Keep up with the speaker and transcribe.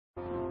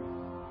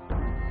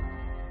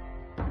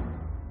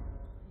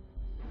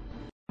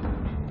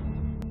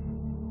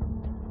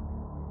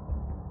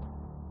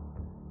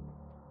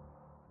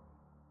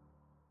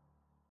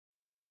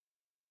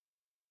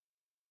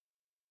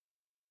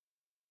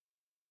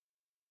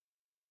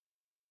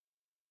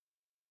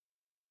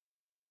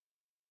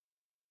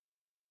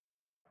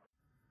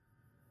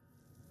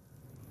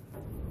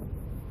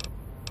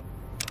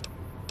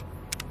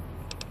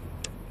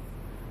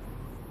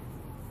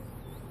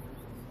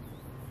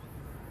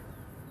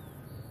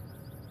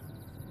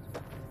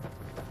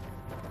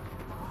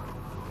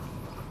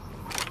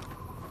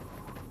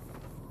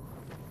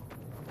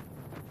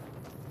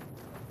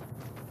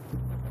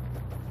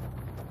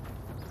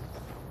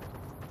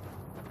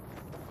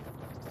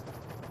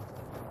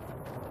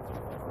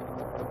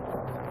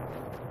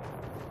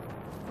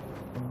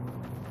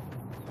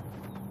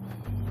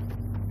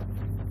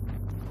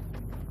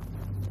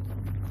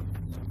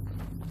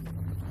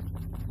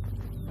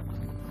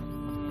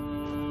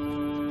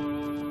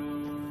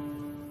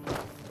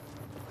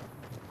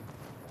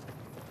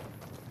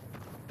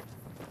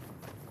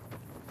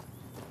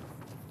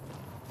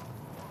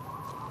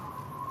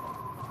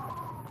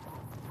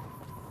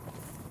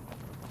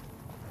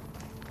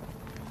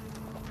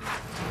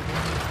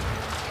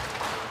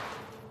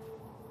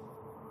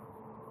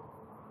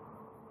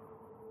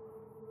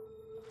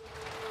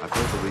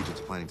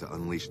agents planning to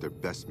unleash their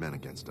best men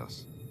against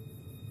us.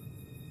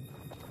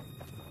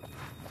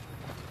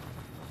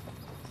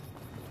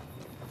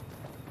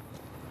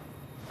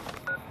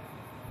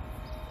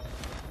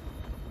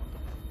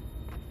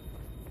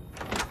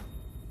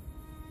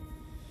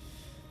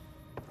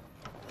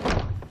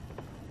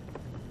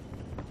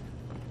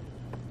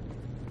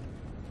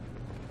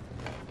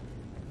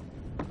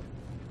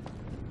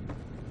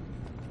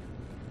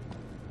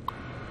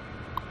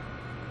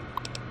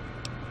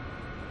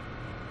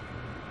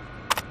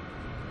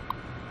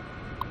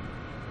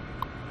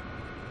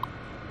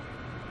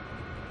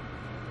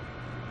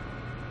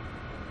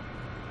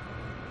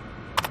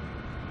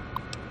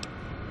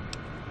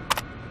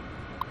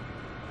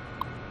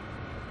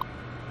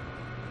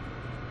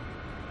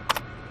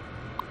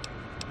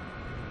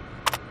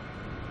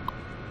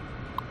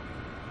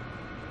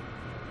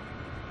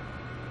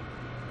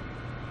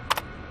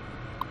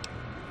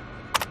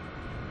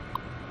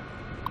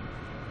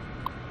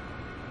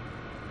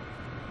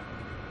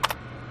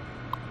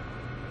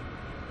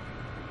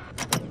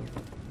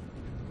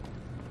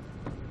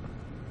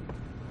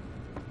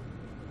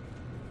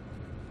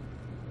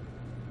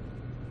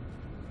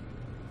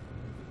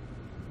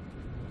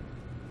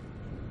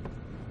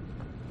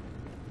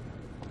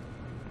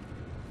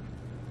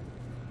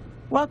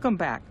 Welcome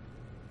back.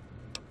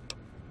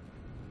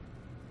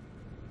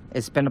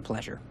 It's been a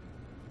pleasure.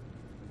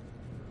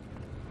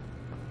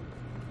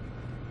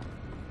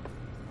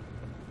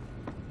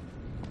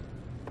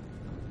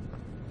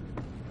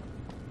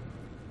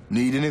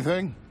 Need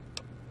anything?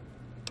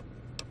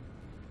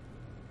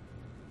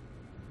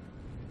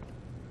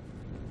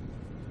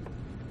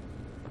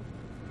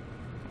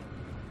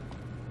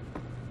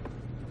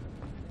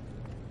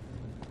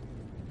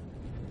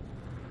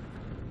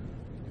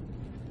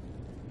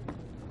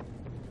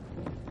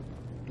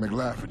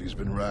 McLafferty's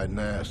been riding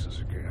asses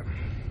again.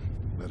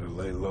 Better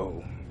lay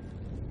low.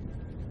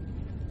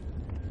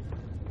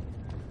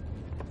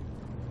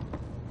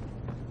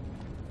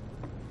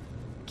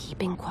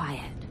 Keeping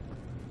quiet.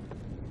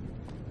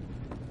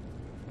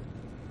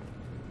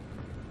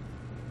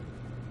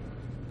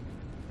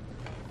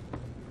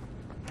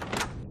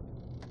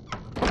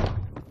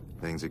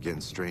 Things are getting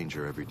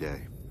stranger every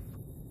day.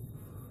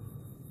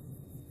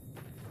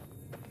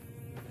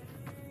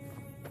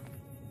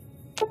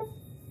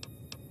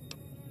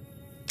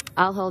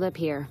 I'll hold up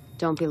here.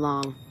 Don't be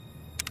long.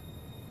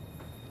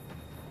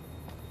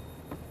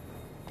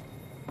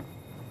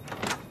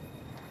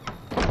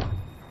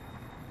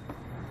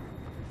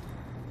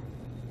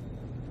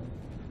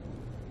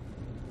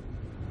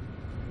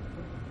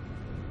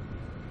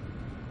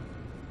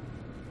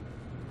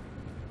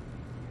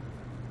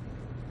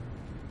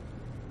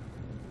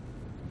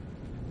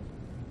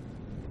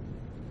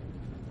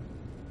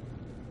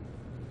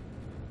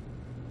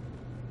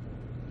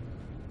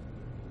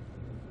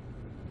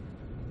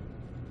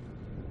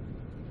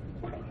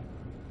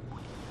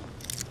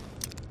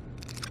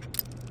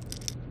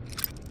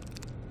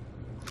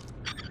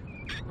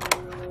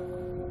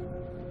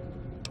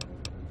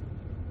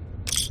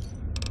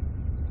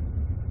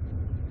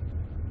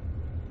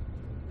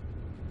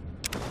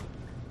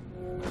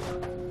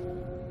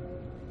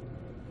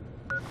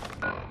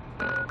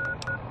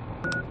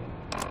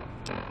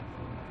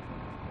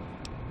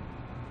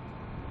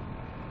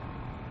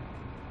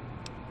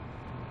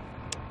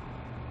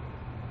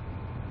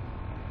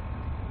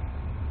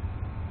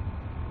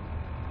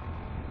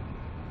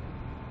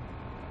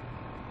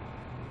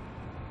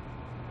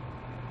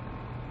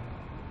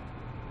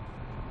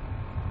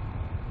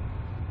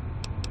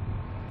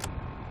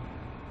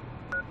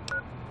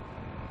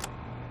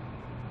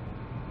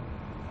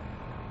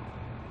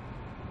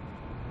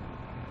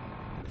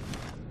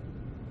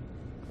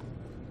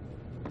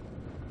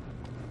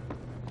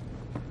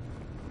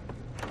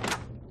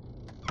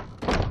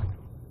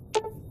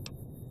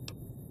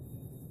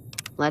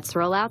 Let's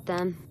roll out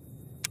then.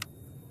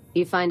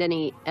 You find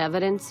any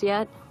evidence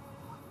yet?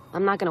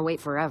 I'm not gonna wait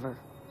forever.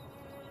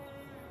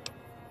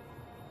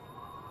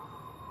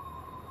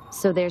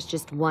 So there's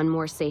just one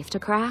more safe to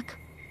crack?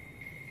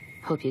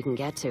 Hope you can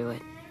get to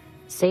it.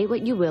 Say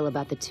what you will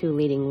about the two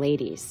leading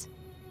ladies.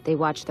 They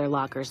watch their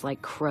lockers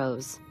like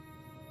crows.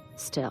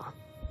 Still,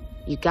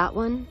 you got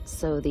one,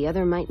 so the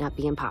other might not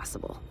be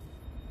impossible.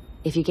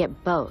 If you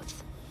get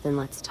both, then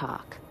let's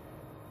talk.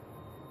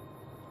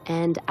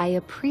 And I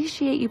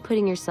appreciate you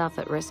putting yourself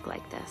at risk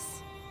like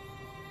this.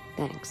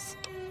 Thanks.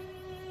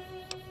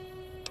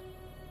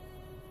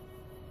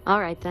 All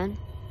right, then.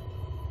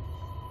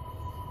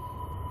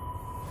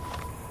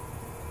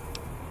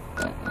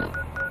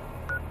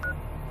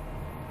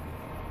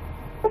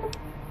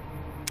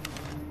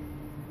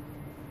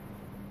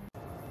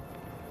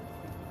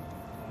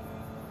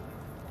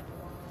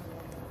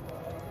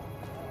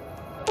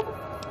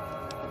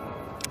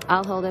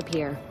 I'll hold up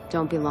here.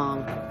 Don't be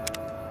long.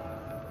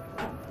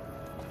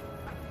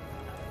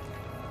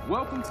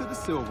 Welcome to the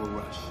Silver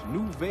Rush.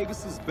 New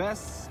Vegas's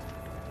best.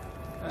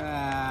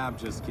 I'm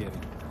just kidding.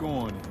 Go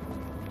on in.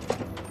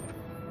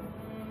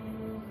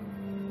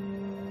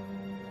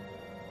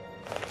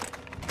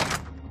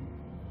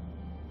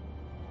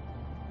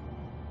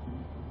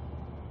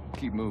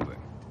 keep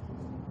moving.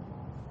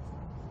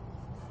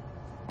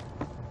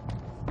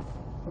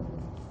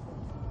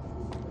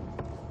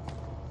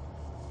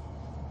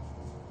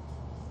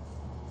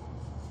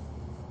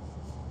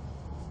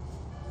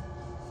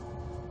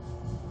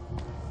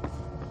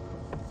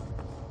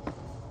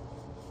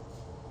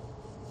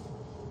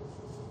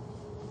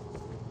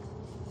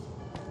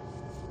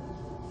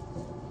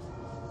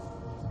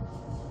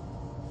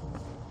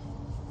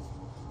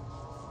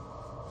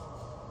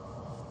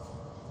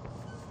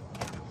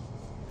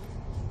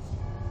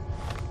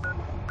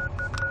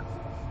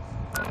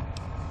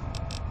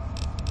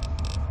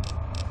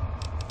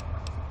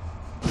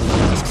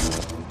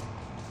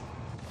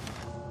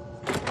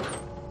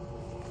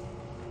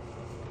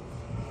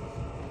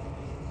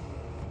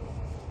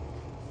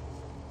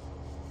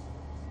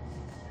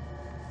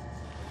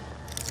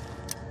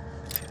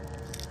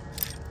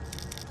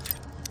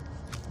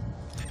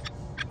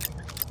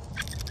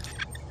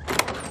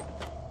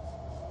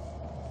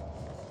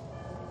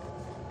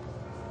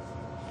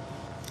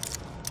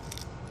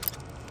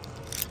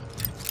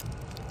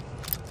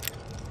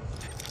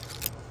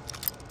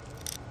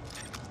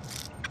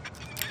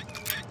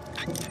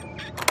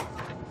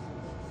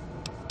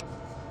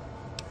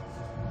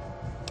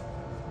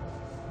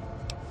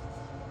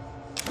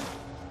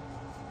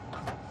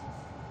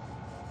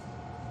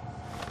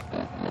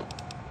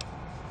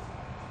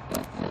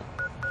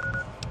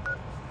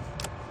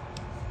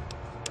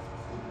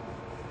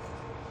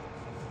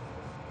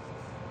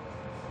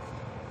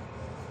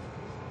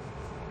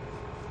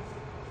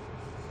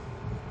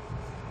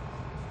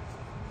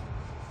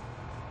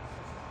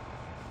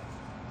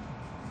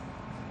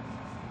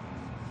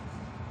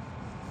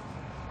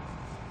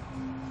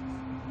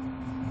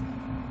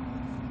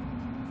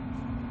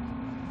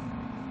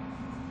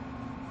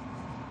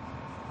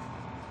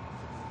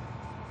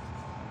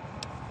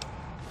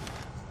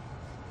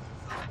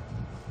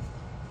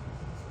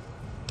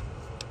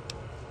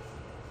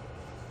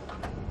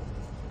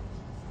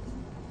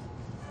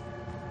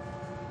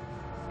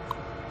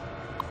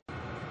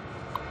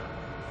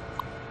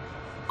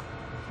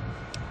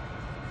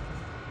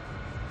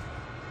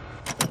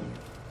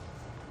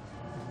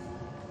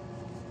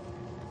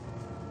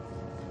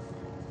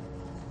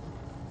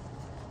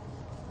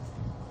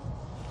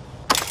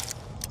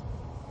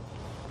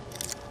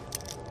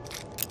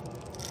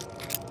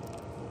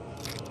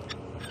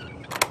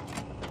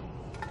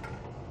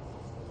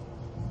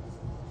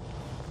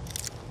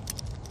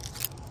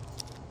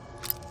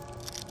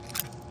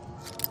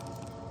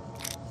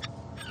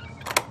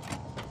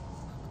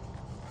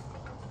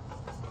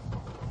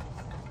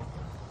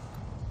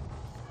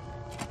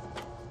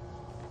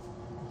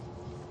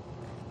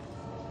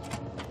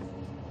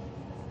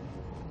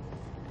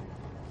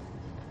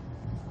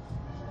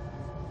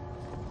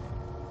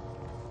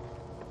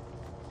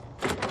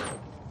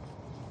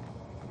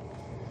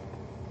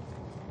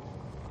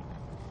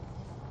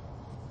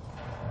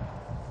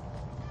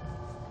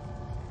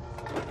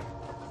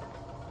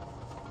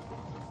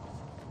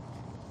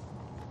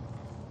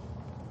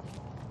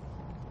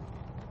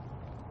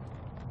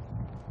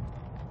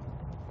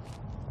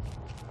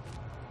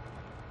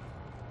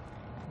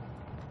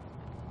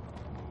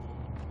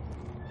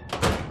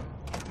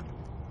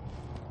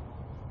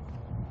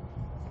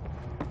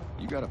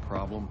 You got a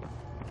problem?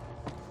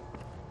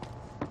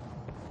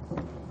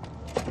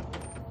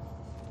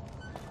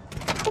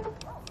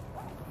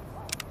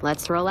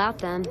 Let's roll out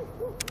then.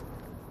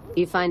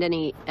 You find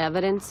any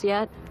evidence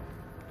yet?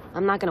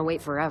 I'm not gonna wait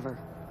forever.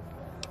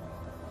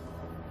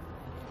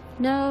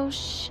 No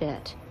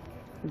shit.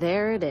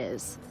 There it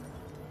is.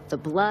 The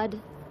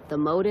blood, the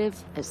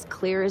motive, as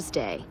clear as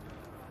day.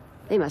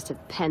 They must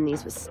have penned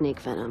these with snake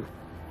venom.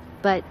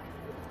 But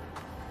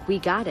we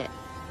got it.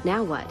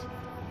 Now what?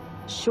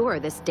 Sure,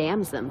 this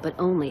damns them, but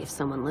only if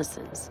someone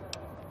listens.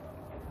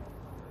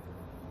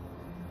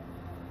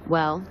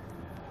 Well,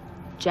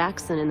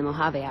 Jackson and the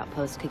Mojave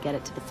outpost could get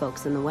it to the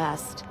folks in the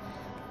West.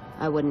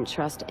 I wouldn't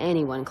trust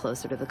anyone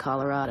closer to the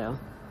Colorado.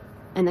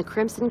 And the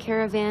Crimson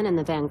Caravan and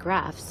the Van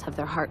Graffs have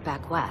their heart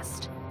back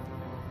west.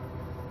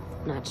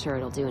 Not sure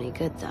it'll do any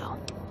good, though.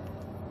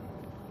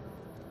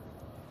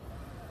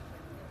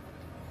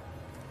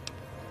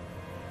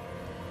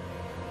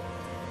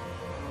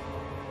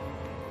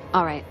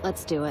 All right,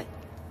 let's do it.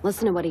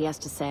 Listen to what he has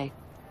to say.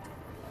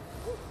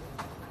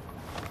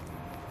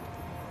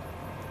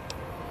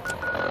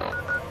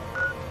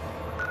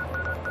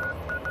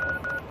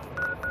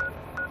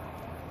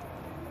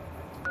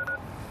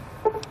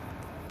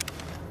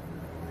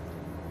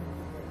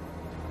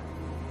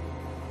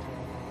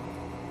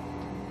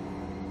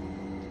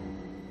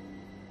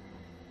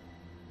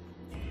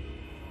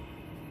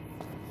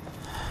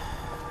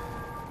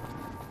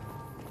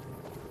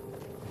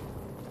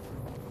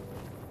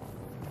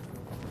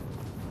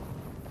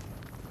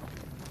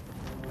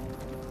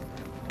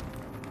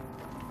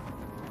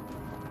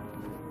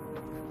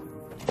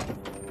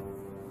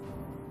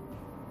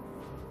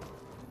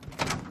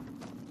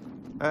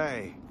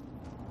 Hey.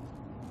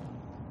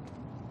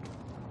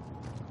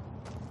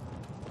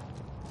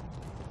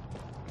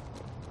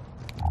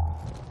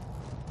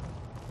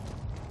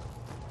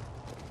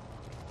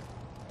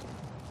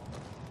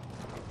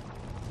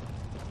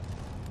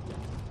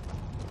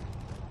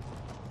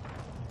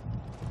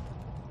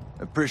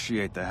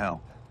 Appreciate the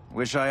help.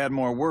 Wish I had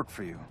more work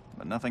for you,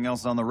 but nothing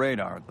else on the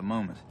radar at the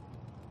moment.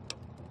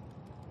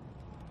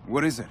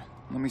 What is it?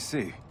 Let me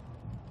see.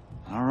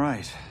 All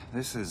right,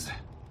 this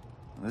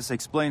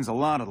explains a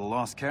lot of the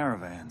lost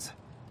caravans.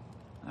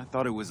 I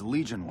thought it was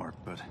Legion work,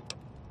 but...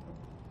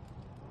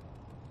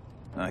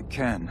 I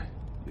can,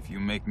 if you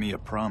make me a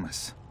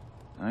promise.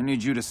 I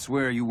need you to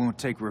swear you won't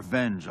take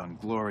revenge on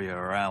Gloria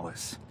or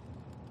Alice.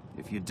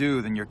 If you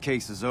do, then your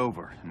case is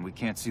over, and we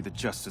can't see that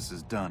justice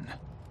is done.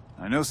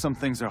 I know some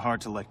things are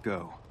hard to let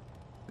go,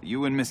 but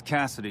you and Miss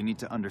Cassidy need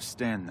to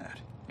understand that.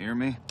 Hear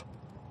me?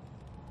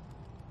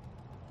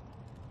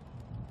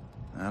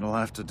 That'll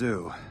have to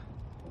do.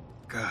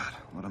 God,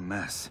 what a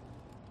mess.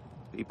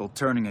 People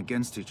turning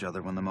against each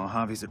other when the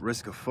Mojave's at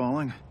risk of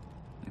falling?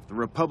 If the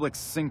Republic's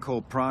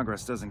sinkhole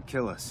progress doesn't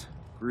kill us,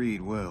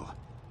 greed will.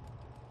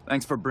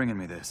 Thanks for bringing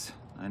me this.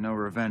 I know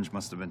revenge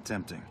must have been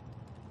tempting.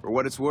 For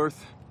what it's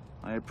worth,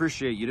 I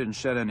appreciate you didn't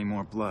shed any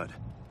more blood.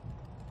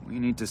 We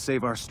need to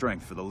save our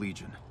strength for the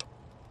Legion.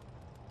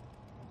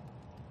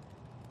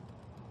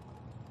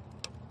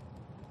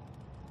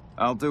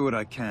 I'll do what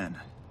I can,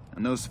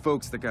 and those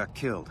folks that got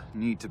killed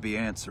need to be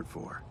answered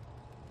for.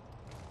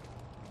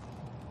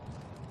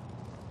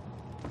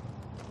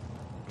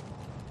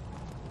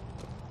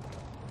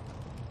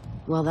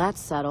 Well, that's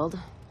settled,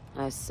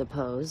 I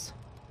suppose.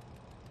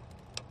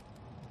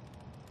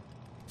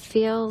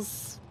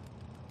 Feels...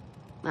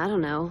 I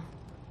don't know.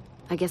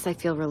 I guess I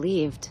feel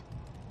relieved.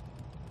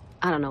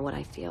 I don't know what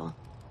I feel.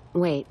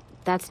 Wait,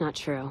 that's not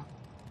true.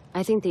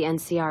 I think the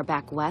NCR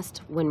back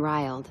west, when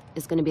riled,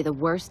 is going to be the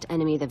worst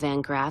enemy the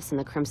Van Graffs and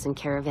the Crimson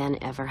Caravan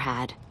ever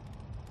had.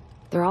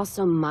 They're all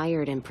so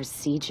mired in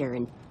procedure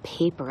and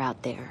paper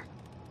out there.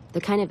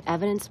 The kind of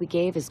evidence we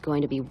gave is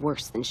going to be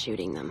worse than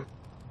shooting them.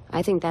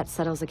 I think that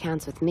settles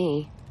accounts with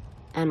me,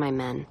 and my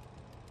men.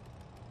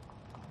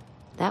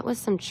 That was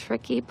some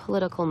tricky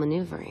political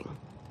maneuvering,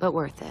 but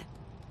worth it,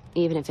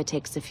 even if it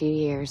takes a few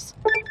years.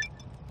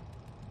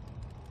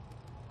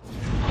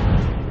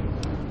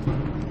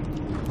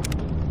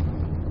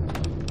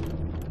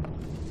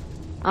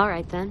 All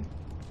right, then.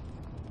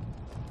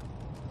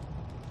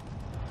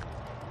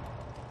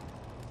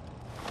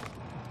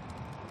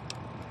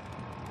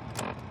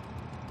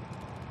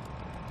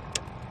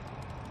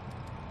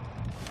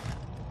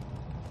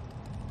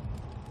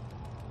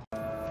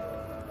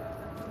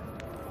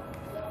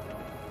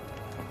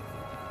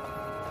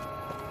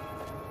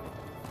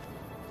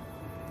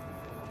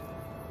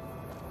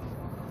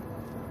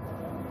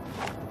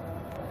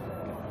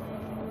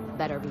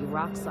 Better be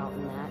rock salt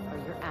in that, or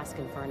you're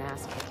asking for an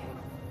ass kicking.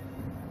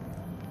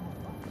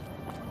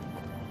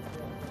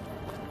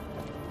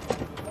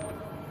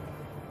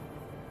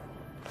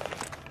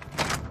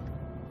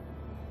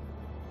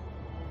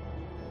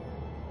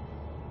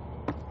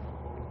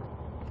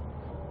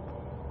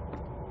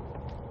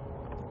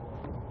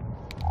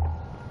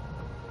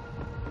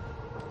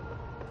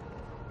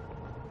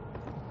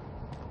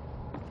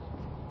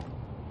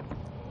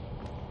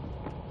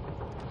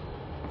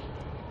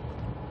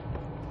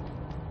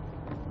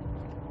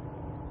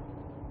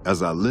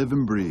 As I live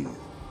and breathe,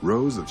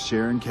 Rose of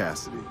Sharon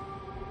Cassidy,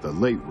 the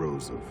late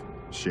Rose of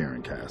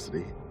Sharon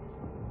Cassidy,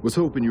 was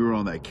hoping you were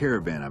on that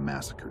caravan I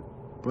massacred,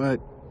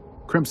 but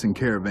Crimson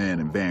Caravan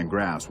and Van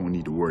Graffs won't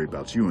need to worry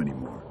about you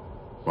anymore.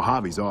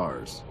 Mojave's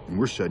ours, and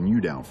we're shutting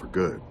you down for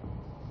good.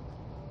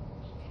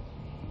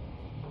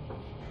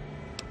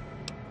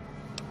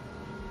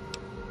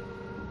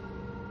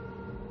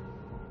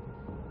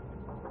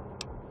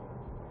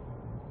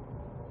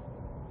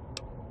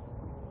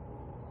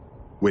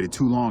 Waited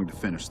too long to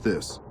finish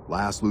this.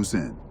 Last loose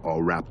end,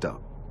 all wrapped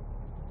up.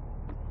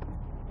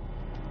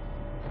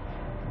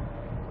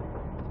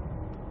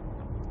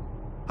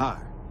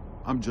 Hi,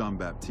 I'm John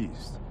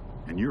Baptiste,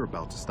 and you're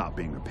about to stop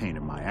being a pain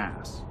in my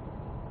ass.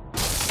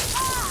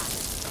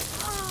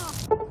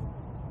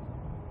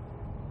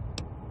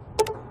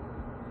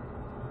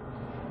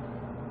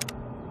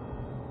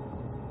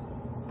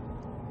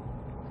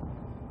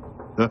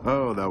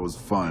 Oh, that was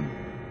fun.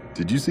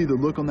 Did you see the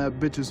look on that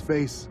bitch's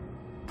face?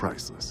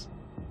 Priceless.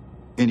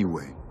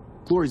 Anyway,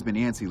 Glory's been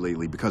antsy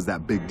lately because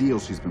that big deal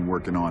she's been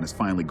working on is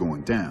finally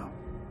going down.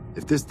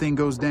 If this thing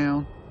goes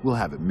down, we'll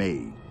have it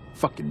made.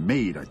 Fucking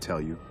made, I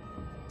tell you.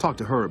 Talk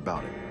to her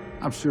about it.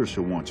 I'm sure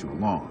she'll want you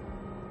along.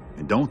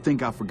 And don't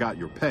think I forgot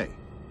your pay.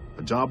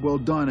 A job well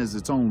done is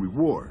its own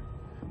reward,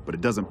 but it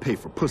doesn't pay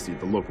for pussy at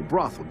the local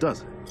brothel,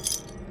 does it?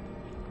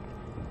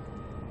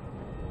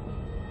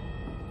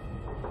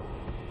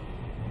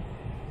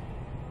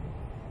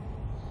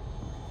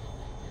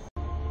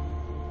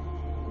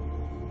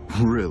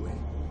 Really?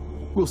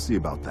 We'll see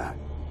about that.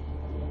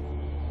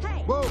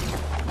 Hey! Whoa!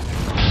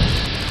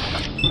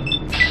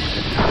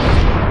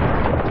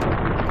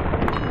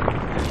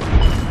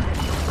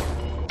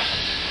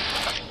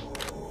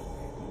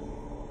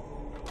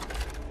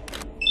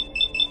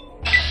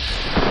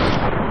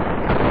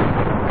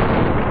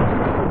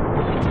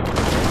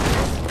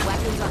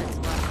 Weapons on its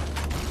way.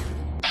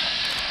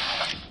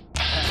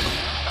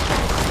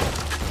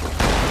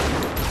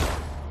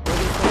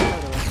 Maybe say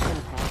hello to a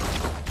Winnipeg.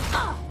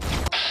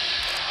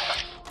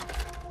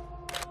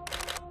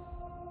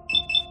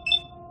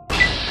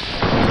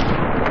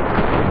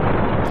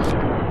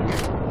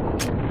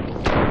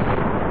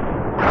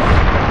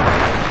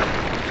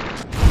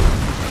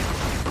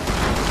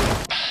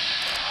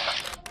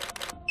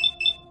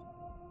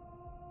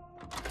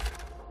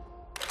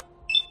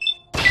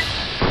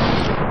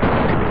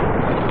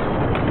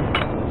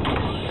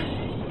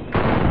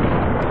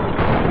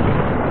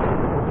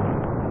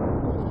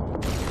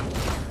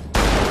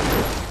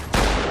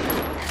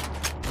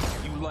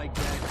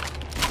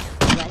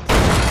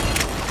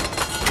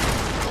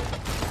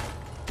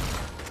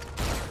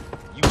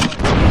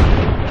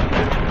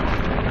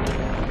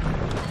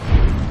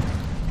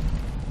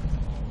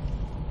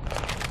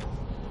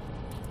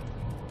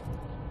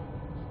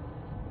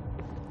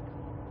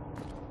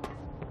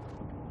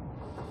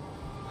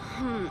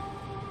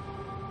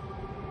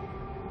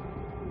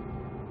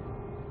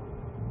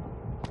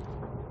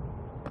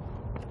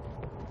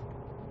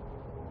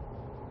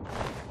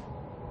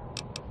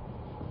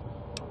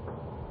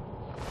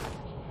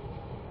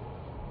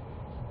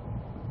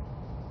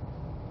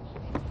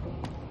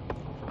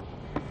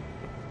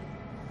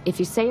 If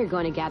you say you're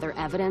going to gather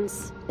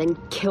evidence, then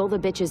kill the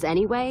bitches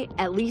anyway,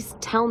 at least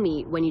tell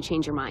me when you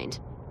change your mind.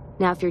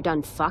 Now, if you're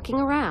done fucking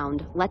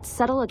around, let's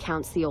settle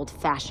accounts the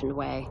old-fashioned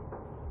way.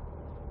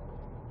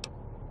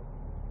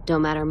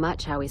 Don't matter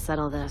much how we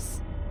settle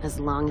this, as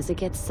long as it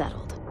gets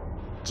settled.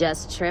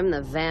 Just trim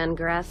the Van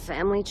Graff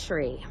family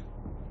tree.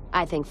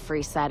 I think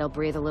Freeside will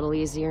breathe a little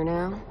easier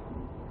now.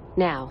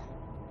 Now,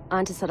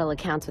 on to settle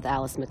accounts with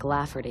Alice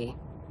McLafferty.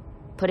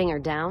 Putting her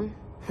down?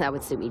 That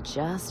would suit me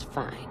just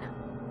fine.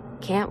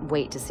 Can't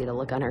wait to see the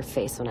look on her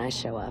face when I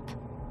show up.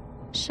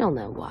 She'll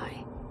know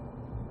why.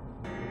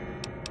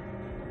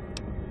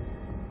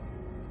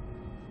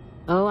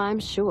 Oh, I'm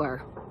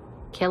sure.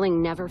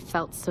 Killing never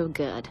felt so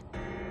good.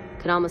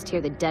 Could almost hear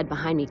the dead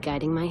behind me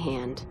guiding my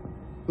hand.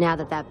 Now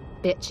that that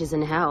bitch is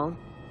in hell,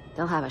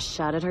 they'll have a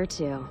shot at her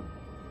too.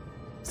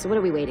 So what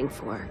are we waiting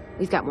for?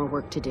 We've got more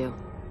work to do.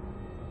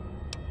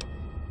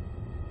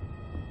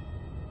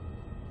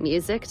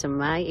 Music to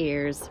my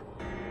ears.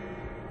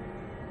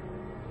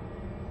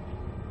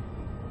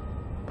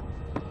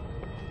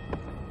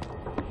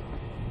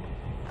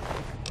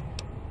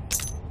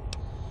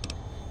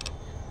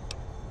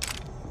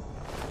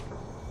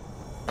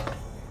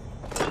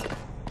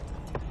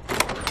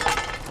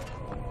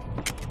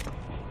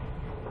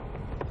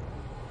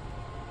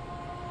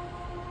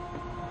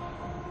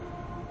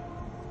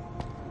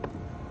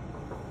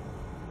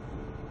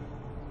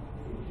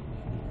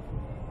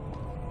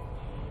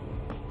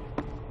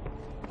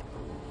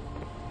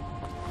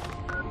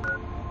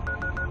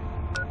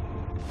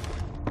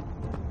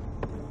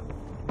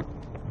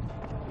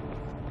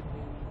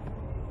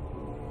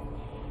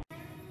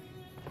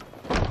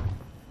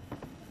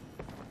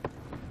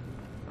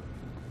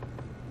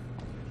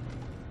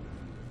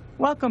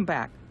 Welcome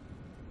back.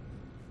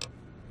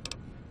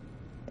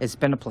 It's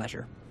been a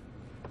pleasure.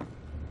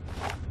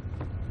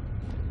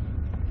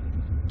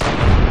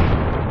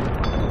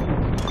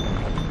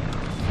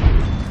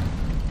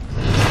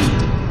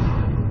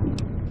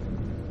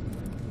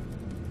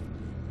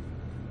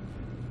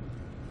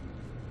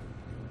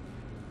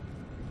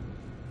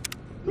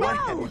 What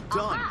have you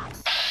done?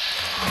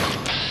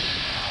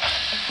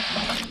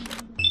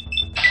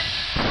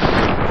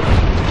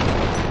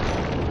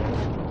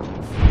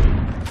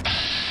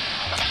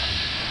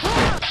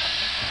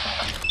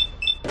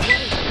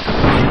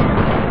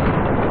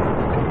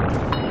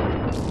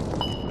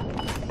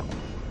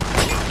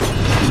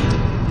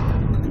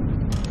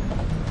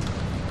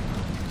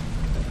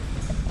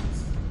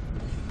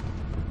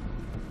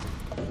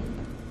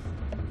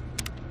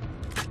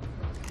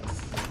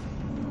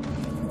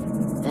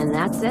 And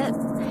that's it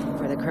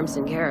for the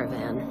Crimson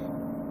Caravan.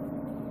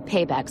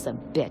 Payback's a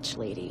bitch,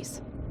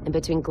 ladies. And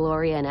between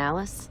Gloria and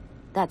Alice,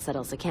 that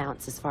settles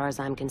accounts as far as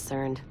I'm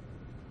concerned.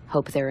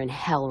 Hope they're in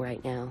hell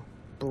right now,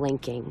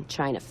 blinking,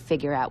 trying to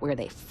figure out where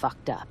they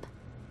fucked up.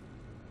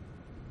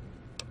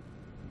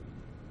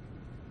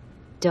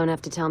 Don't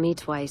have to tell me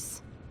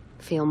twice.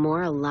 Feel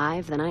more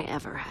alive than I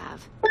ever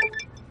have.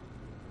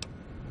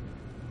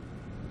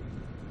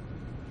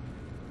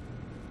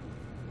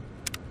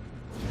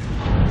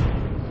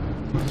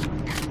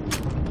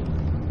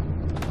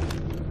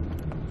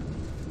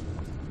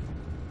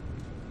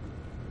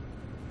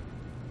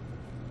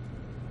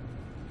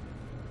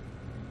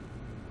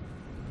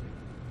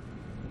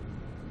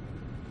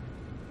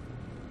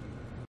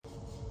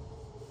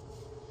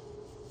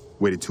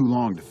 Waited too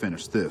long to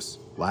finish this.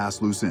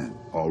 Last loose end,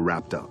 all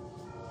wrapped up.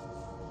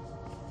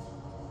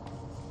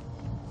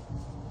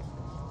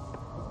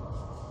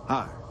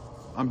 Hi,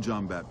 I'm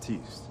John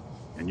Baptiste,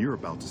 and you're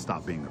about to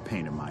stop being a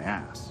pain in my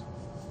ass.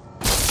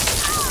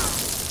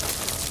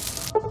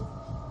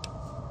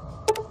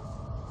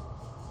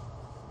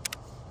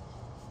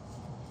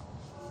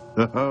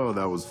 Oh,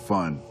 that was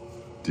fun.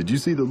 Did you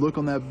see the look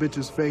on that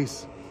bitch's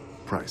face?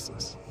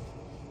 Priceless.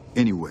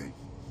 Anyway,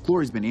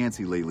 Glory's been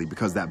antsy lately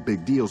because that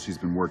big deal she's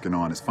been working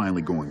on is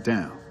finally going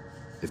down.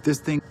 If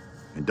this thing...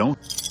 And don't...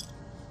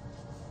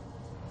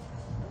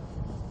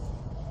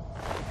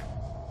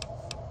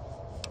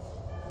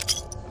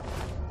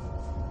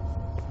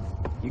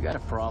 You got a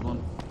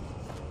problem?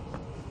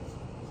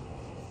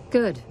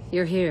 Good,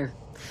 you're here.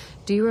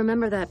 Do you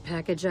remember that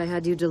package I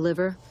had you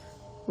deliver?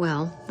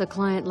 Well, the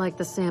client liked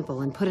the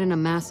sample and put in a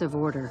massive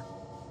order.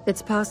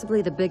 It's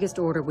possibly the biggest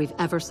order we've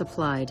ever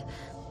supplied.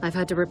 I've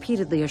had to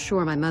repeatedly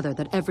assure my mother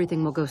that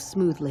everything will go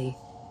smoothly.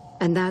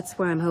 And that's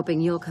where I'm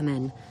hoping you'll come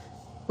in.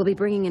 We'll be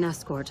bringing an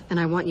escort, and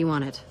I want you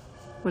on it.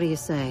 What do you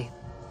say?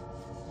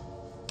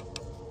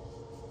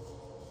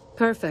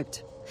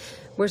 Perfect.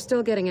 We're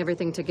still getting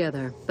everything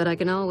together, but I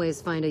can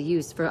always find a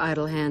use for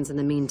idle hands in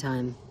the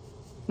meantime.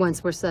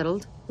 Once we're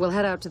settled, we'll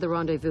head out to the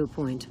rendezvous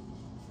point.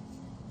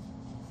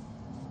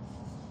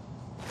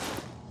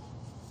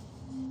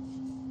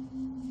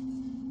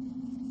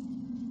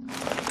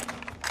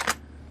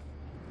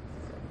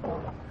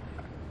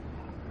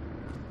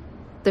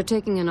 They're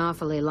taking an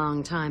awfully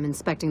long time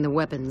inspecting the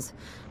weapons.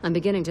 I'm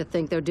beginning to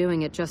think they're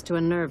doing it just to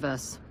unnerve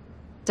us.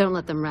 Don't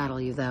let them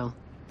rattle you, though.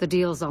 The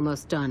deal's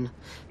almost done.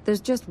 There's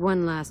just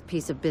one last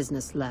piece of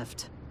business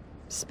left.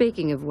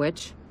 Speaking of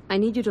which, I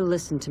need you to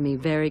listen to me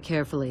very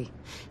carefully.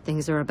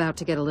 Things are about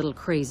to get a little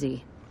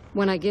crazy.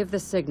 When I give the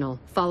signal,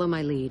 follow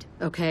my lead,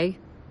 okay?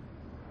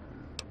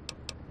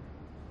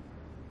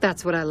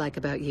 That's what I like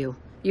about you.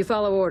 You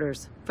follow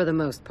orders, for the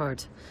most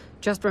part.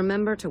 Just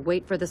remember to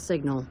wait for the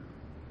signal.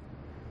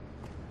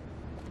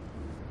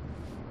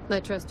 I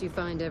trust you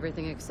find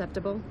everything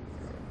acceptable?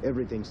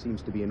 Everything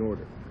seems to be in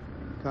order.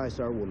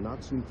 Caesar will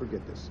not soon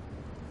forget this.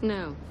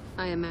 No,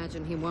 I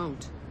imagine he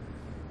won't.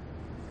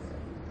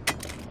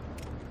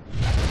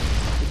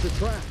 It's a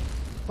trap.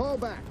 Fall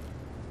back.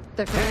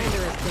 The commander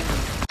is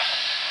down.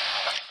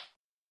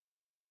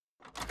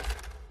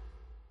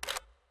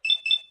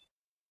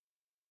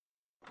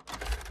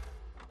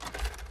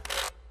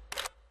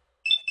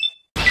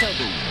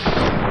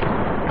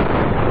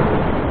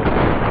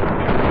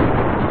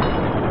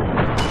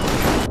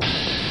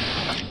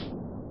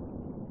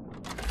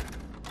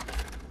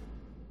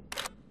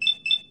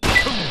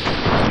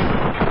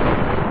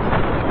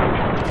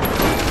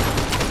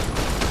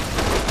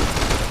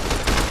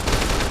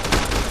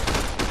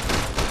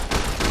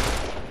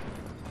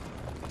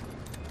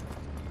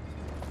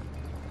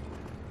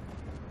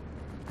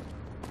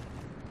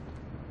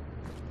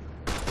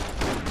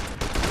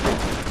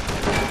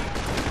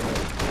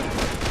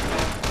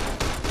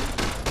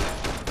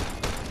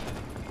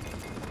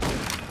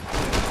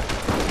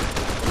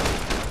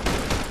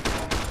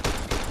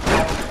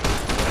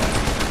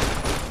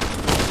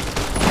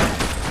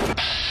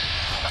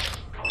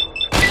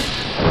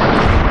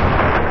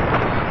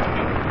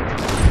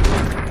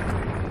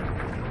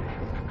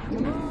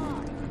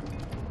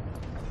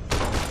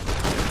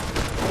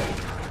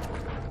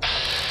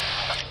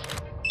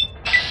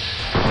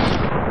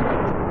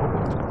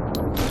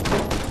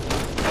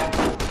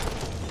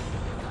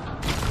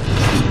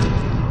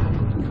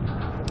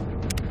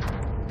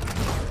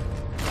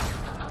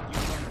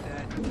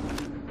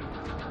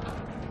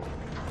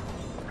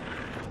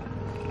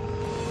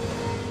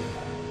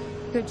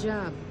 Good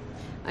job.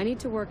 I need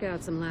to work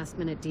out some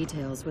last-minute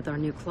details with our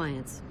new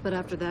clients, but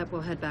after that,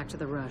 we'll head back to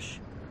the rush.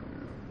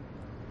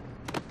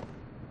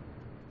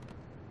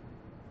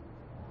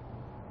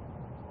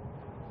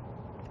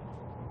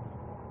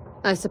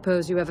 I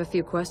suppose you have a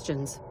few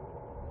questions.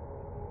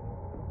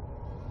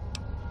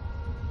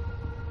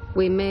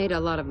 We made a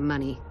lot of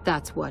money,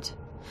 that's what.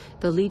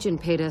 The Legion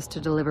paid us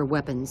to deliver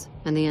weapons,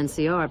 and the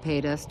NCR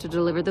paid us to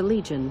deliver the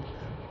Legion.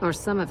 Or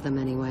some of them,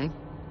 anyway.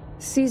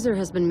 Caesar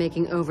has been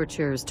making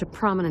overtures to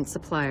prominent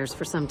suppliers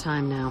for some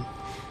time now.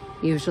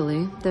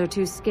 Usually, they're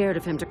too scared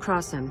of him to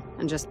cross him,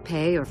 and just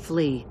pay or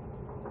flee.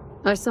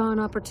 I saw an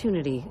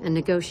opportunity and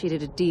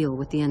negotiated a deal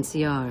with the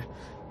NCR.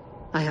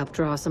 I helped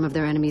draw some of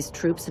their enemies'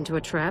 troops into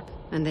a trap,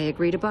 and they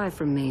agreed to buy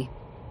from me.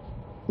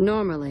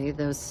 Normally,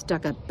 those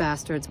stuck-up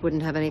bastards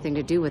wouldn't have anything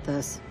to do with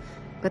us,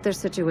 but their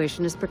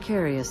situation is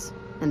precarious,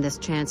 and this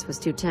chance was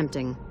too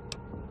tempting.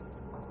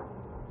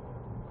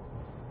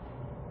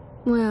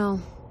 Well,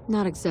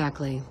 not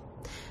exactly.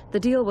 The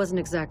deal wasn't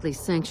exactly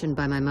sanctioned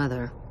by my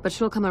mother, but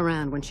she'll come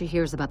around when she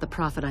hears about the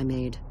profit I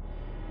made.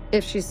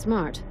 If she's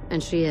smart,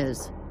 and she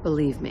is,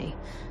 believe me,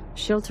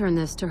 she'll turn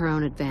this to her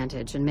own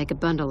advantage and make a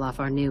bundle off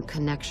our new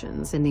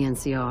connections in the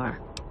NCR.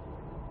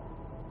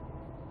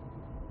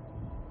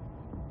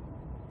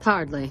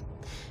 Hardly.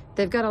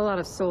 They've got a lot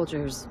of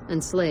soldiers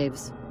and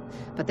slaves,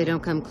 but they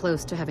don't come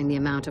close to having the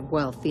amount of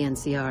wealth the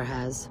NCR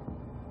has.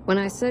 When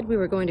I said we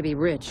were going to be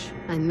rich,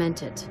 I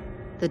meant it.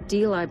 The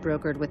deal I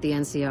brokered with the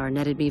NCR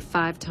netted me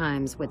 5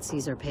 times what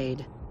Caesar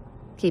paid.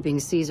 Keeping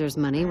Caesar's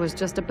money was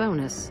just a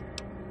bonus.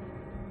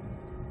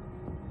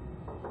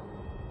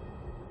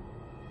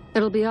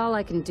 It'll be all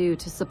I can do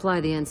to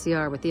supply the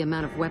NCR with the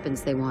amount of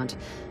weapons they want,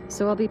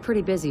 so I'll be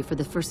pretty busy for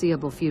the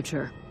foreseeable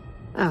future.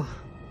 Oh,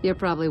 you're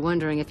probably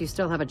wondering if you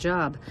still have a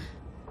job.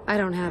 I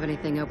don't have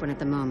anything open at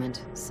the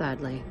moment,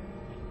 sadly.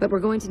 But we're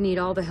going to need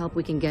all the help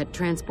we can get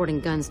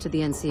transporting guns to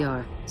the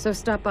NCR, so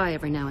stop by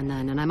every now and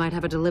then, and I might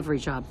have a delivery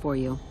job for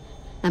you.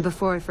 And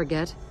before I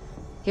forget,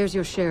 here's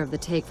your share of the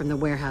take from the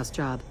warehouse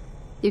job.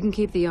 You can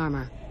keep the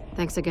armor.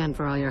 Thanks again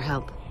for all your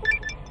help.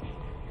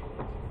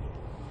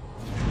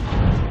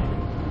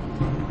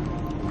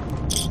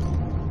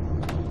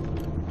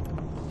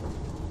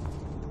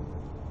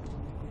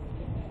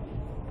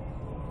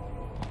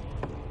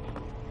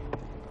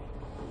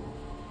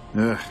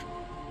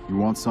 You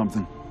want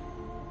something?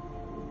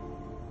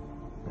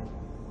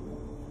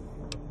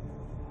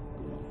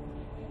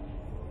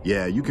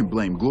 Yeah, you can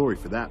blame Glory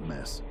for that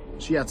mess.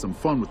 She had some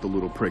fun with the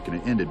little prick and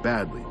it ended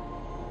badly.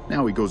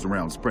 Now he goes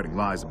around spreading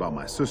lies about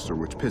my sister,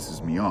 which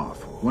pisses me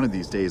off. One of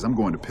these days, I'm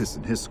going to piss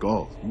in his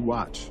skull. You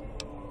watch.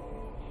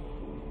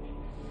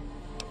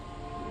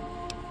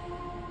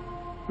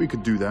 We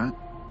could do that,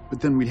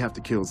 but then we'd have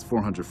to kill his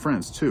 400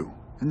 friends too,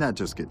 and that'd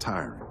just get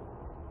tiring.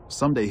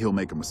 Someday he'll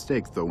make a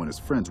mistake, though, and his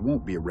friends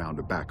won't be around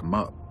to back him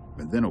up,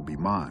 and then it'll be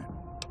mine.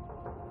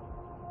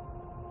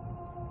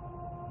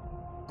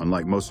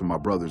 Unlike most of my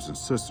brothers and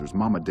sisters,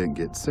 Mama didn't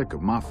get sick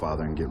of my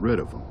father and get rid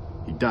of him.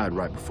 He died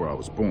right before I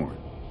was born.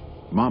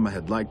 Mama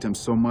had liked him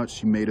so much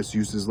she made us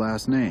use his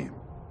last name.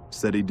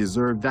 Said he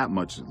deserved that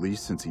much at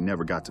least, since he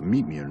never got to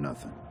meet me or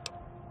nothing.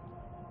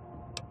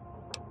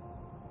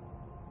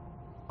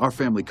 Our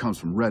family comes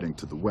from Reading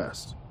to the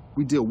west.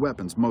 We deal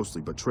weapons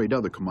mostly, but trade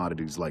other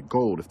commodities like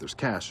gold if there's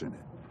cash in it.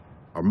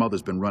 Our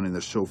mother's been running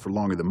this show for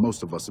longer than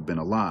most of us have been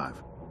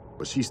alive,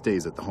 but she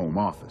stays at the home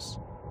office.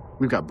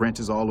 We've got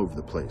branches all over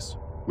the place,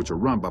 which are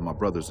run by my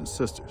brothers and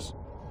sisters.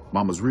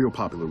 Mama's real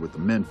popular with the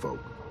menfolk,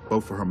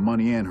 both for her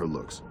money and her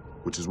looks,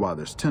 which is why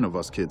there's 10 of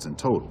us kids in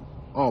total,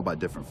 all by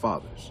different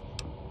fathers.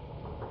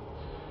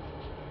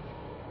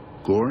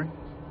 Glory?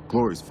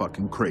 Glory's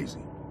fucking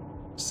crazy.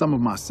 Some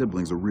of my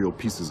siblings are real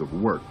pieces of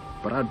work,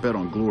 but I'd bet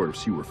on Glory if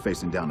she were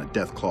facing down a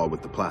death claw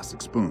with the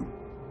plastic spoon.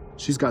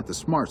 She's got the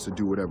smarts to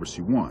do whatever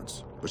she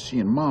wants, but she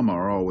and Mama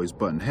are always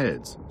butting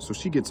heads, so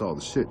she gets all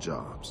the shit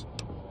jobs.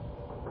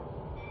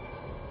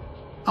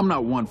 I'm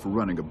not one for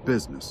running a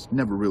business,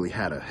 never really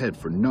had a head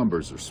for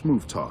numbers or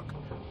smooth talk.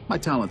 My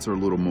talents are a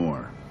little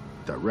more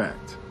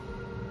direct.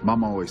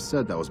 Mama always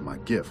said that was my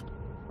gift.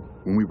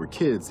 When we were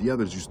kids, the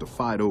others used to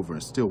fight over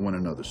and steal one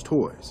another's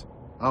toys.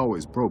 I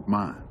always broke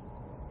mine.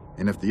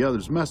 And if the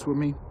others messed with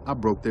me, I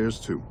broke theirs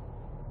too.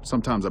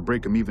 Sometimes I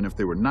break them even if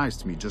they were nice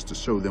to me just to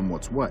show them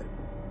what's what.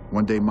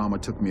 One day Mama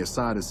took me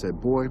aside and said,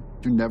 "Boy,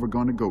 you're never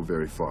going to go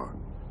very far,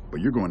 but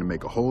you're going to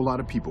make a whole lot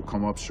of people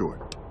come up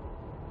short.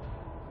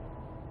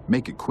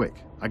 Make it quick.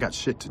 I got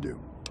shit to do."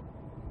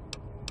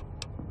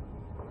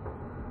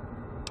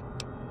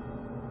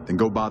 Then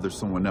go bother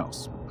someone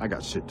else. I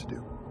got shit to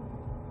do.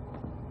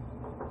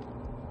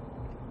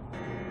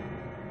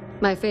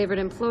 My favorite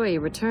employee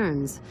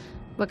returns.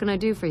 What can I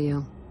do for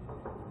you?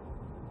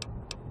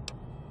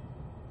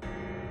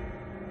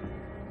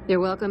 You're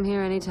welcome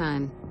here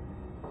anytime.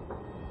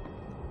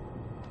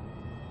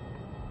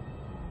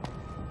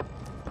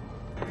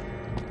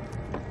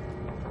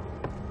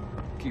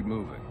 Keep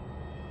moving.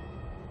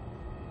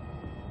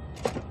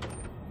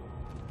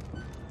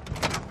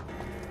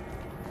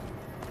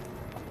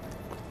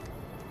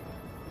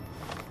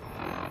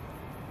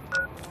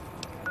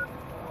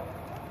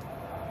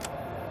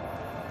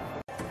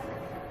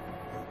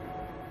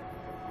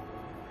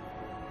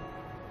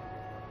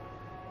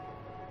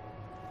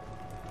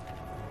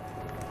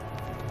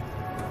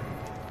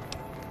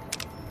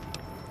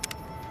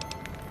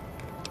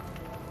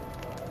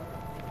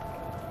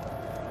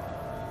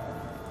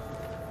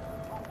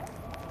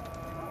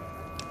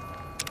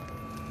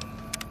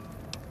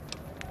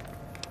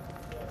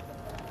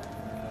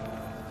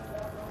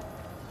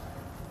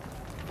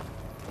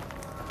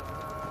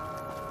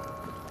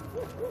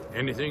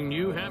 Anything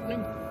new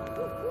happening?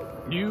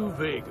 New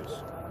Vegas.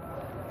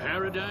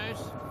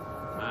 Paradise?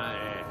 My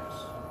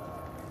ass.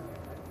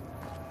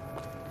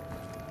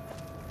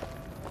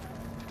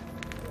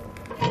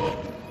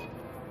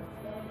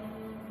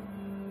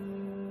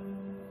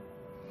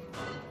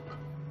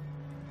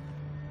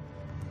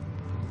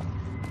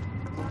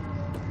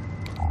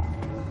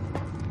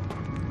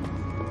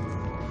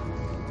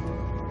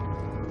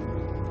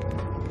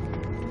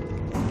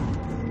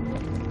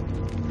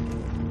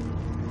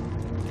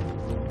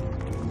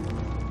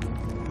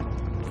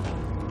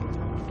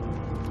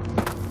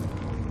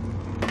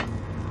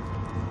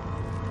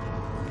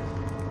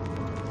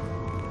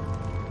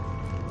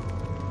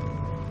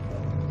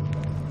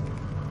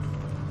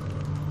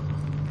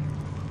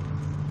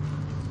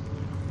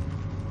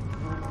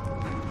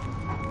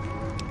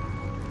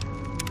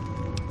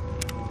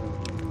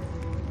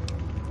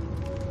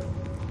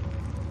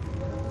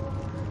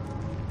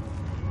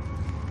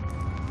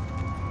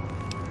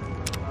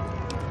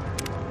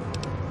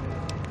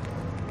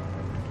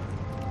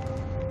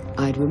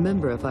 I'd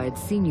remember if I had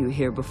seen you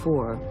here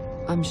before.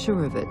 I'm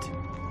sure of it.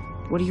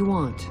 What do you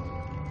want?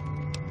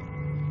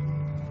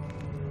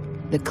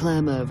 The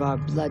clamor of our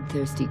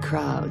bloodthirsty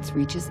crowds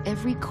reaches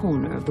every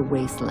corner of the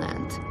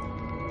wasteland.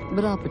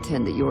 But I'll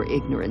pretend that your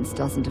ignorance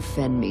doesn't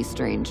offend me,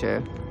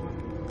 stranger.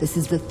 This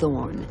is the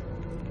Thorn.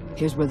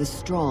 Here's where the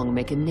strong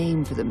make a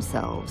name for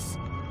themselves,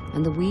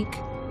 and the weak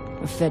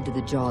are fed to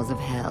the jaws of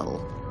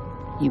hell.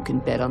 You can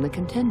bet on the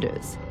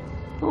contenders.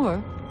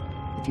 Or,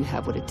 if you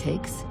have what it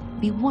takes,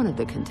 be one of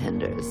the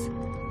contenders.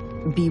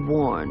 Be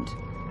warned.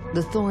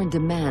 The Thorn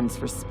demands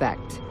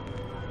respect.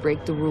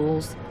 Break the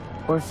rules,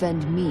 or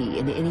offend me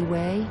in any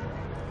way,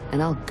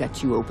 and I'll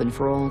gut you open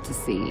for all to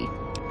see.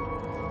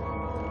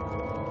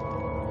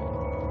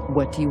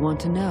 What do you want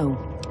to know?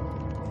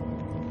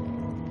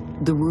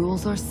 The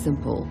rules are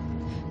simple.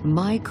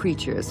 My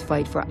creatures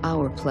fight for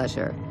our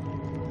pleasure.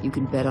 You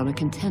can bet on a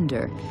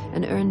contender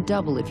and earn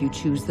double if you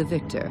choose the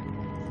victor.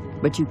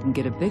 But you can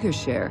get a bigger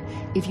share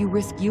if you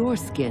risk your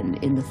skin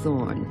in the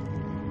Thorn.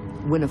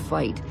 Win a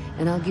fight,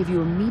 and I'll give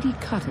you a meaty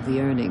cut of the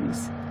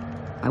earnings.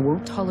 I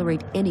won't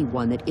tolerate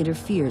anyone that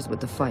interferes with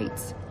the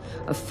fights.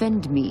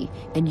 Offend me,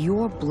 and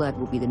your blood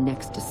will be the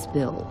next to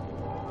spill.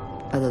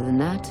 Other than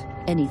that,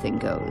 anything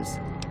goes.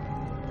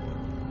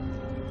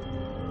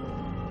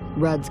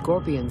 Rad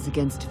scorpions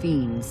against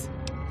fiends.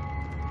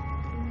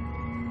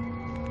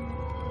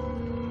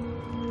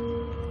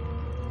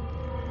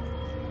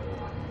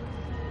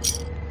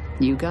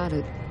 You got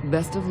it.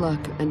 Best of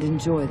luck and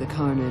enjoy the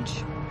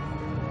carnage.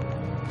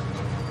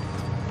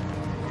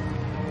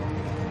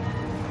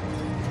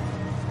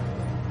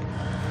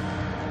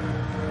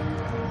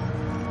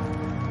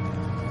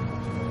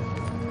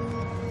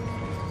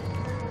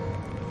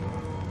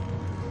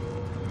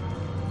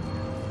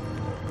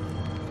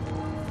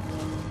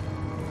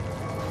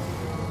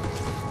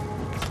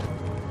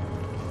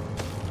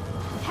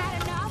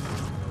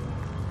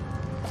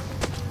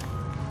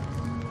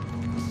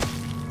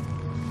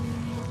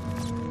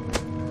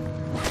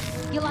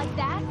 You like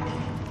that?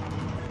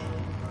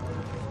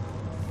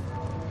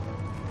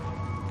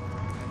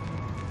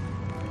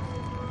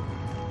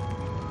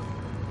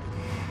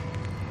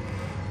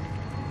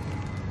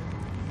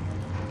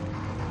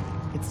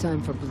 It's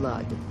time for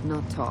blood,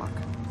 not talk.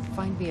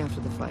 Find me after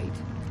the fight.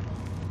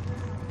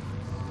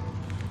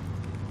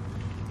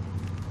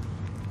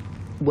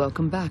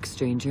 Welcome back,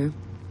 stranger.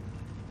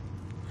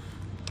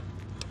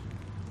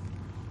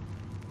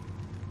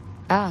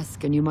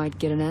 Ask and you might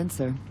get an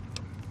answer.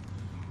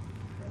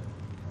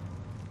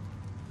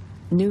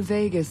 New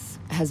Vegas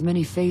has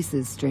many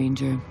faces,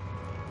 stranger.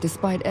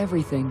 Despite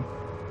everything,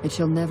 it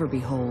shall never be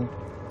whole.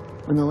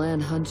 When the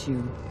land hunts you,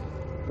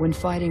 when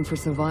fighting for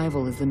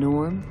survival is the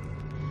norm,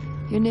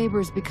 your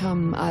neighbors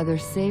become either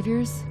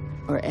saviors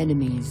or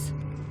enemies.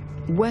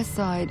 West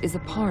Side is a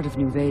part of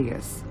New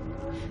Vegas,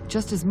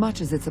 just as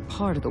much as it's a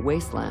part of the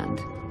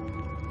wasteland.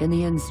 In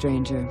the end,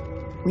 stranger,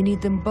 we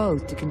need them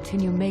both to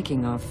continue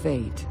making our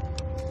fate.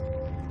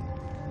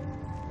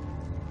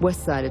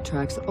 West Side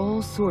attracts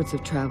all sorts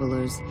of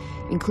travelers,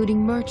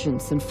 including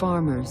merchants and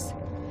farmers.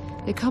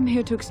 They come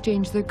here to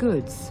exchange their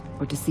goods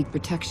or to seek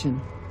protection.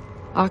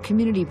 Our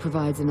community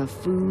provides enough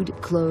food,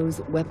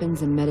 clothes,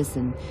 weapons, and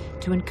medicine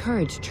to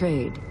encourage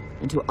trade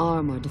and to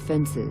arm our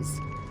defenses.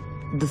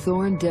 The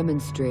Thorn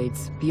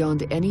demonstrates,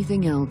 beyond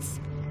anything else,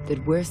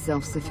 that we're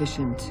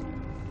self-sufficient.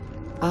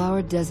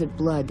 Our desert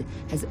blood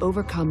has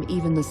overcome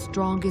even the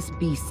strongest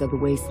beasts of the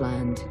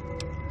wasteland.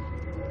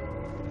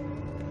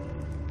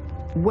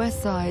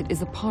 West Side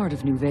is a part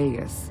of New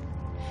Vegas,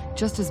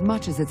 just as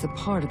much as it's a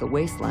part of the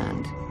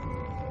wasteland.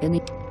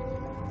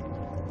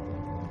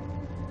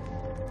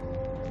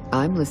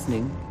 I'm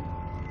listening.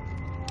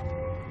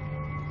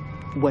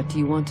 What do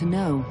you want to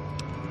know?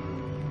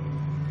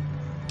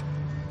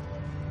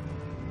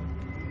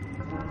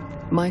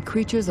 My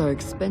creatures are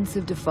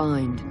expensive to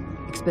find,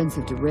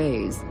 expensive to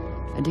raise,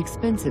 and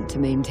expensive to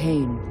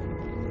maintain.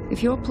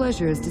 If your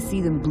pleasure is to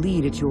see them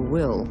bleed at your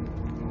will,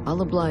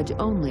 I'll oblige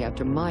only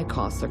after my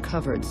costs are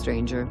covered,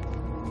 stranger.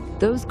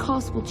 Those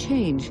costs will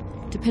change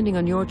depending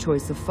on your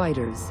choice of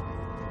fighters.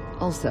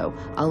 Also,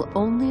 I'll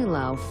only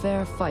allow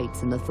fair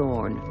fights in the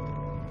Thorn.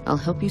 I'll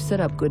help you set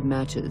up good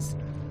matches.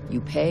 You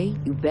pay,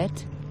 you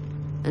bet,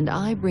 and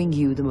I bring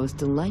you the most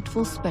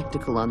delightful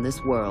spectacle on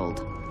this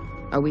world.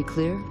 Are we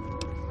clear?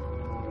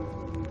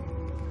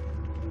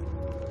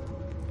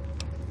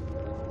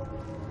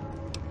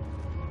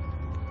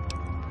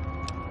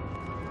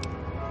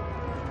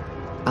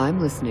 I'm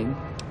listening.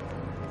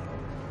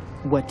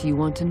 What do you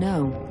want to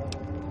know?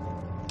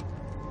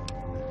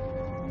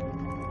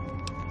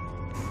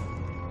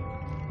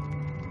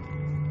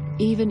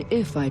 Even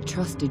if I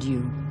trusted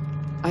you,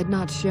 I'd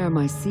not share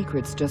my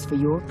secrets just for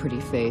your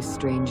pretty face,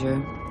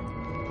 stranger.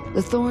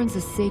 The Thorn's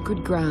a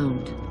sacred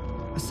ground,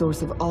 a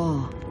source of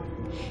awe.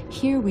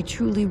 Here we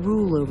truly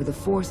rule over the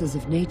forces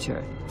of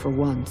nature, for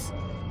once.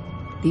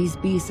 These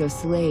beasts are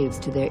slaves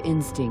to their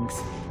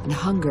instincts and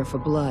hunger for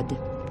blood.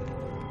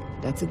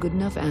 That's a good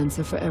enough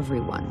answer for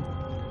everyone,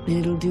 and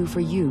it'll do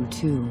for you,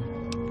 too.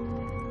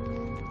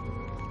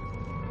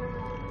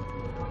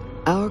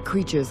 Our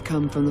creatures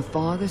come from the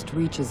farthest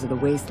reaches of the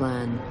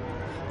wasteland.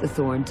 The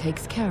Thorn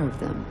takes care of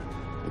them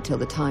until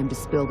the time to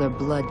spill their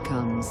blood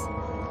comes.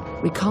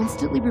 We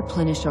constantly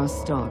replenish our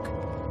stock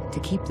to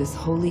keep this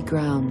holy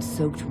ground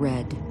soaked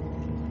red.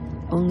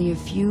 Only a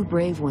few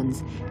brave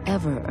ones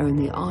ever earn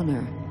the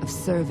honor of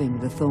serving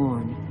the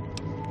Thorn.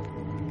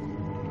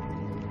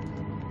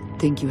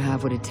 Think you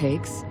have what it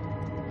takes?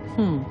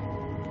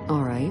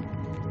 All right.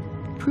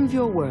 Prove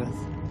your worth,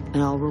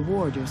 and I'll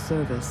reward your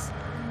service.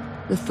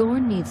 The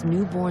Thorn needs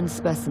newborn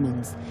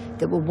specimens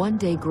that will one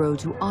day grow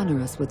to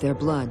honor us with their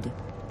blood.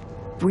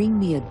 Bring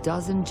me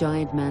 12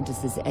 giant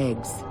mantis's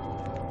eggs.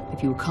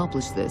 If you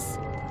accomplish this,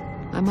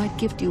 I might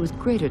gift you with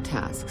greater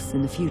tasks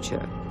in the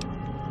future.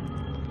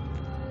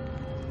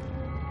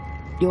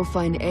 You'll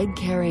find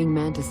egg-carrying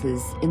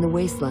mantises in the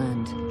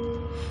wasteland,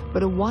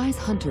 but a wise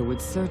hunter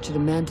would search at a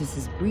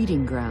mantis's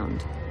breeding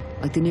ground,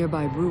 like the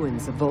nearby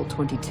ruins of Vault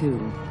 22.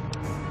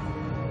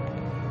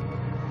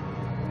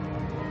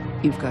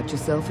 You've got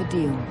yourself a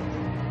deal.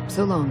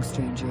 So long,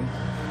 stranger.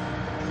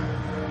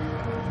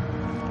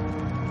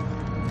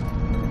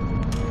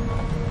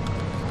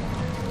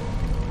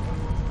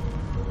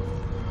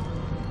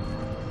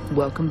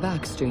 Welcome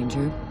back,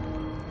 stranger.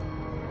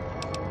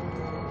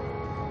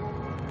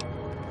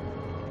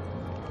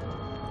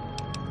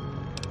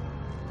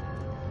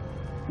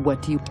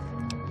 What do you...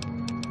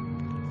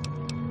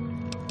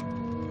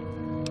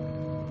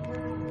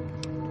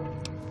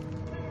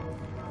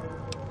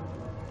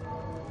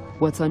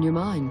 What's on your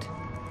mind?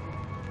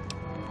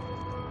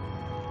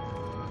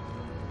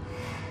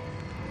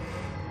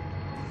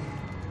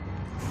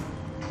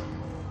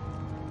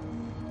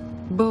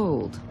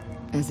 Bold,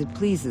 as it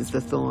pleases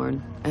the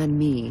Thorn and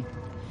me.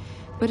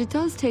 But it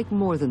does take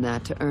more than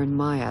that to earn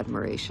my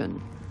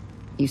admiration.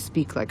 You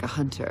speak like a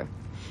hunter,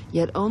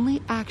 yet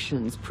only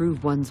actions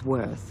prove one's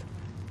worth.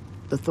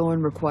 The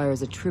Thorn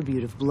requires a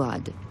tribute of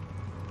blood,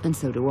 and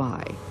so do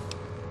I.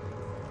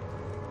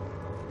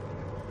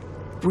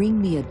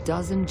 Bring me a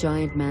dozen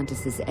giant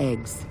mantis's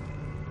eggs.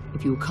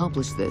 If you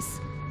accomplish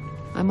this,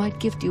 I might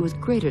gift you with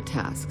greater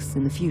tasks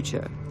in the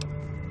future.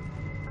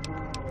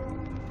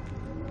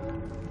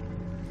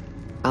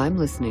 I'm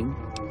listening.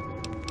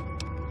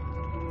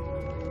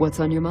 What's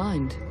on your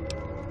mind?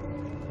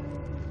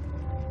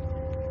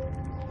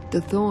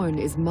 The Thorn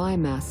is my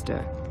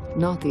master,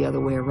 not the other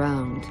way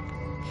around.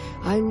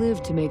 I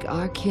live to make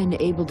our kin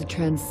able to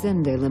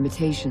transcend their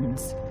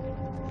limitations.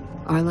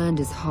 Our land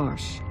is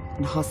harsh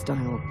and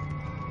hostile.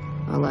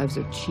 Our lives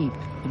are cheap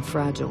and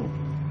fragile.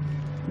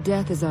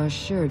 Death is our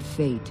assured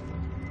fate,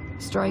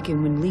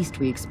 striking when least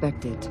we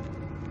expect it.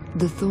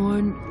 The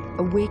Thorn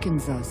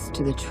awakens us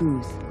to the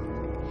truth.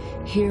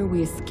 Here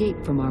we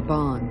escape from our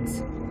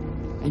bonds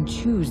and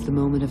choose the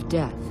moment of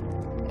death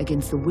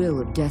against the will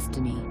of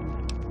destiny.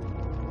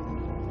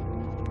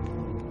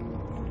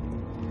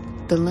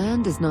 The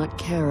land does not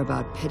care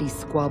about petty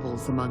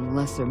squabbles among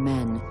lesser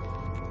men.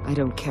 I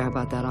don't care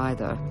about that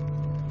either.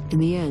 In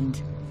the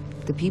end,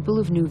 the people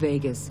of New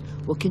Vegas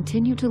will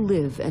continue to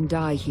live and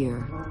die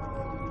here.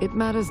 It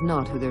matters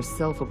not who their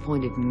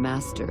self-appointed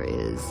master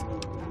is.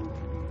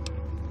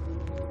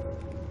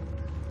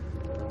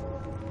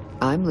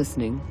 I'm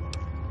listening.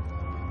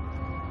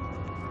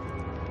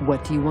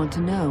 What do you want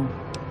to know?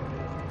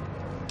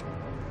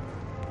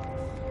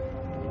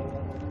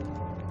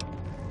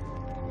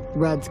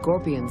 Rad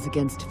scorpions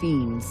against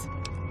fiends.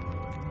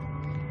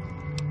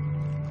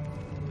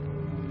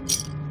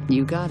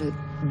 You got it.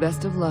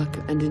 Best of luck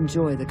and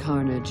enjoy the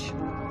carnage.